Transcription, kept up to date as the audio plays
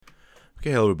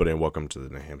Okay, hello everybody, and welcome to the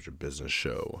New Hampshire Business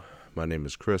Show. My name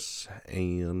is Chris,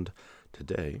 and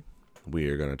today we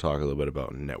are going to talk a little bit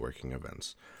about networking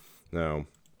events. Now,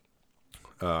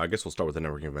 I guess we'll start with the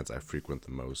networking events I frequent the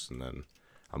most, and then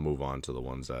I'll move on to the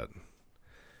ones that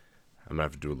I'm going to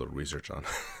have to do a little research on.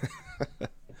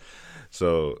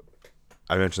 So,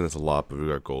 I mentioned this a lot, but we've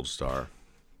got Gold Star.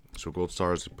 So, Gold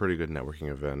Star is a pretty good networking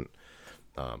event.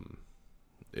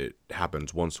 It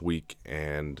happens once a week,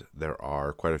 and there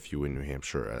are quite a few in New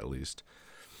Hampshire at least.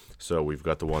 So we've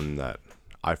got the one that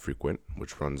I frequent,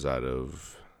 which runs out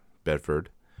of Bedford.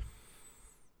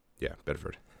 Yeah,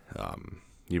 Bedford.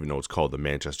 Even though it's called the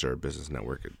Manchester Business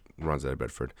Network, it runs out of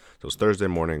Bedford. So it's Thursday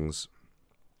mornings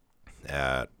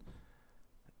at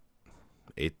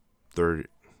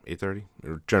 8:30,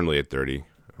 or generally 8:30.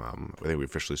 I think we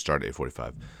officially start at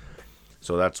 8:45.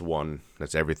 So that's one.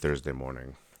 That's every Thursday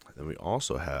morning. Then we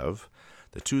also have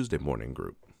the Tuesday morning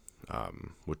group,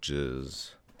 which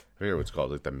is, I forget what it's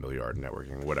called, like the Milliard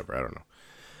Networking, whatever, I don't know.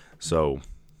 So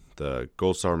the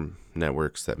Gold Star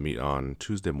networks that meet on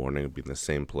Tuesday morning will be in the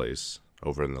same place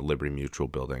over in the Liberty Mutual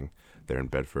building there in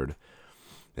Bedford.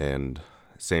 And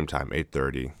same time,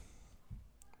 8:30,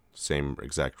 same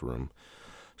exact room.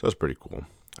 So that's pretty cool.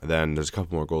 And then there's a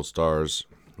couple more Gold Stars,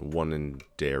 one in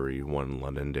Derry, one in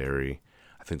Londonderry.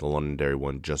 I think the Londonderry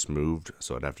one just moved,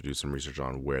 so I'd have to do some research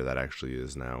on where that actually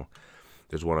is now.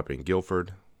 There's one up in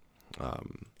Guilford.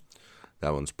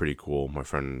 That one's pretty cool. My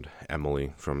friend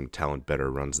Emily from Talent Better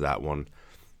runs that one.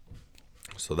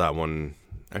 So that one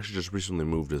actually just recently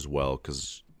moved as well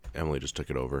because Emily just took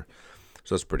it over.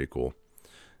 So that's pretty cool.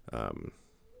 And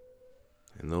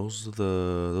those are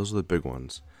the big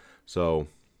ones. So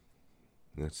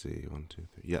let's see, 1, 2,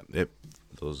 3. Yep.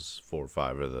 Those 4 or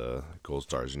 5 are the Gold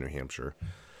Stars in New Hampshire.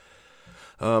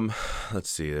 Let's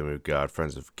see. Then we've got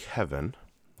Friends of Kevin,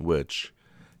 which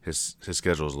his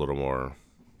schedule is a little more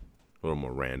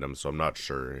random. So I'm not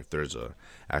sure if there's a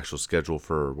actual schedule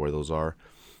for where those are,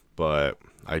 but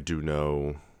I do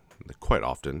know that quite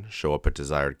often show up at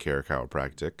Desired Care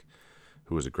Chiropractic,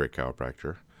 who is a great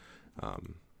chiropractor.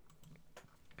 And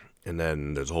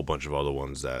then there's a whole bunch of other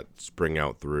ones that spring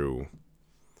out through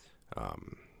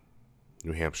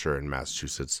New Hampshire and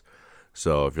Massachusetts.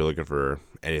 So if you're looking for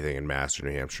anything in Mass or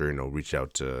New Hampshire, reach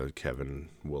out to Kevin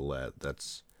Willett.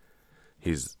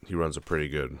 He runs a pretty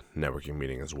good networking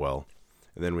meeting as well.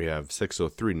 And then we have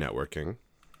 603 Networking.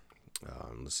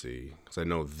 Let's see, because I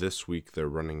know this week they're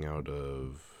running out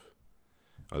of.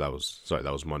 That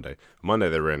was Monday. Monday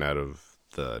they ran out of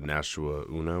the Nashua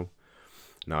Uno.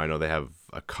 Now I know they have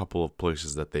a couple of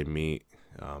places that they meet.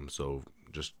 So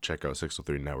just check out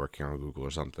 603 Networking on Google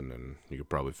or something, and you could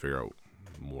probably figure out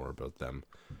more about them.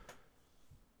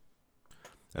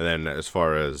 And then as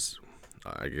far as,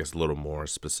 I guess, a little more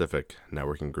specific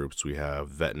networking groups, we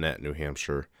have VetNet New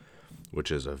Hampshire,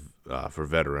 which is for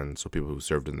veterans, so people who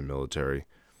served in the military.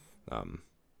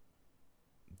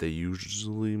 They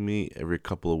usually meet every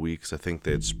couple of weeks. I think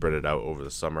they'd spread it out over the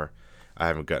summer. I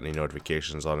haven't got any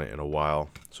notifications on it in a while,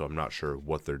 so I'm not sure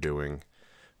what they're doing,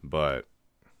 but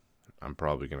I'm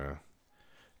probably going to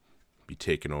be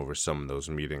taking over some of those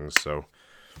meetings. So,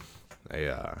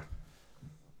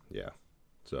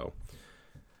 So,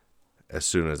 as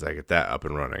soon as I get that up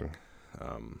and running,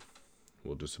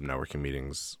 we'll do some networking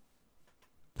meetings.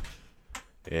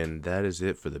 And that is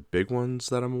it for the big ones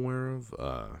that I'm aware of.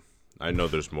 I know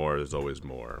there's more. There's always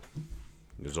more.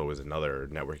 There's always another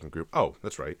networking group. Oh,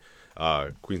 that's right.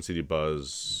 Queen City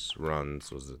Buzz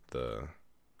runs, was it the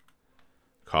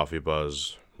Coffee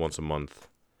Buzz once a month?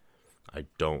 I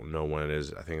don't know when it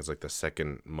is. I think it's like the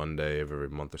second Monday of every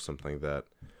month or something like that.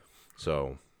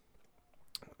 So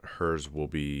hers will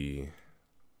be,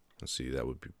 let's see, that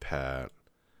would be Pat.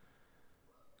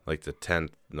 Like the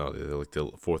 10th, no, like the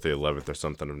 4th or 11th or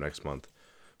something of next month.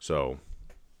 So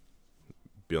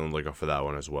be on the lookout for that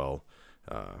one as well.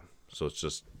 So it's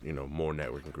just, more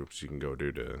networking groups you can go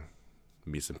to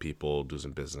meet some people, do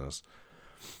some business.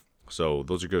 So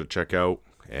those are good to check out.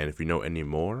 And if you know any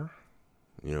more,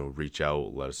 reach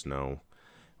out, let us know.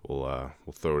 We'll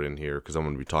throw it in here because I'm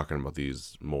going to be talking about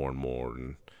these more and more,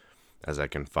 and as I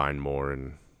can find more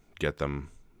and get them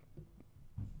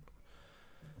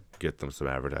some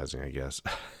advertising, I guess.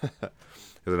 Because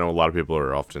I know a lot of people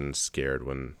are often scared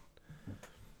when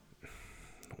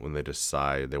they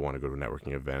decide they want to go to a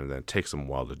networking event, and then it takes them a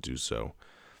while to do so.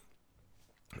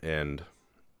 And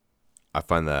I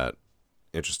find that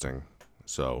interesting.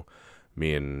 So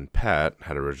me and Pat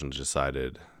had originally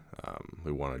decided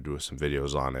we want to do some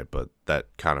videos on it, but that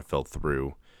kind of fell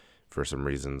through for some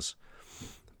reasons.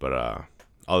 But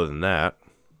other than that,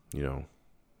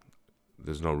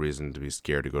 there's no reason to be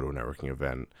scared to go to a networking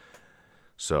event.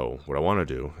 So what I want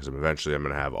to do is eventually I'm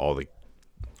going to have all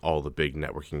the big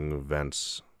networking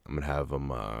events. I'm going to have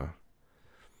them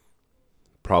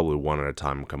probably one at a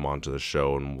time come onto the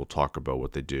show, and we'll talk about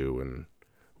what they do and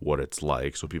what it's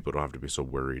like, so people don't have to be so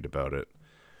worried about it,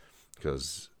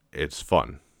 because it's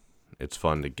fun. It's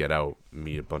fun to get out,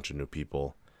 meet a bunch of new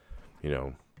people.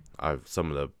 I've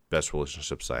some of the best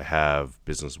relationships I have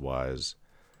business-wise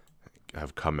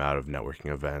have come out of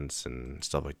networking events and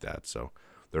stuff like that. So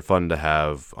they're fun to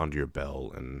have under your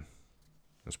belt, and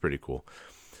it's pretty cool.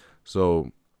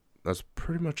 So that's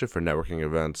pretty much it for networking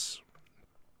events.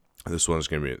 This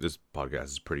podcast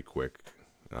is pretty quick.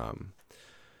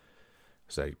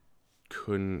 So I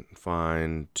couldn't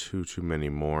find too many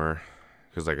more,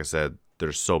 because like I said,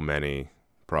 there's so many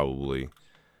probably,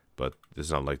 but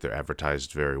it's not like they're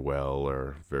advertised very well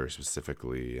or very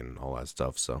specifically and all that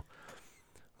stuff. So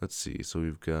let's see. So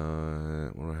we've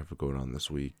got, what do I have going on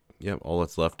this week? Yep, all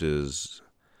that's left is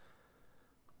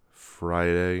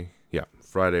Friday. Yeah,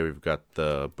 Friday we've got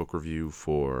the book review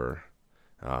for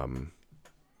The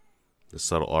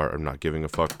Subtle Art of Not Giving a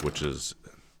Fuck, which is,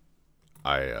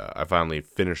 I finally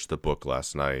finished the book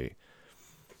last night,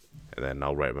 and then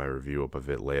I'll write my review up of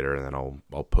it later, and then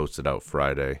I'll post it out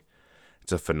Friday.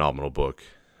 It's a phenomenal book.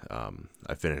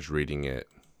 I finished reading it,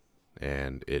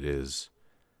 and it is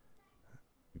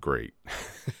great.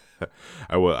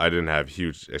 I didn't have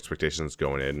huge expectations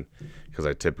going in, because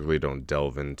I typically don't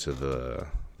delve into the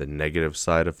negative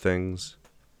side of things,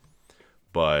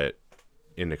 but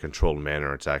in a controlled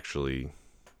manner, it's actually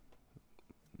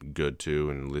good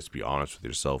too, and at least be honest with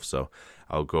yourself. So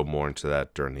I'll go more into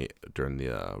that during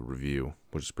the review,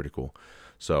 which is pretty cool.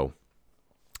 So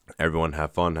everyone,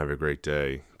 have fun, have a great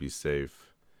day, be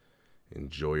safe,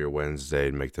 enjoy your Wednesday,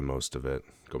 and make the most of it.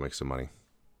 Go make some money.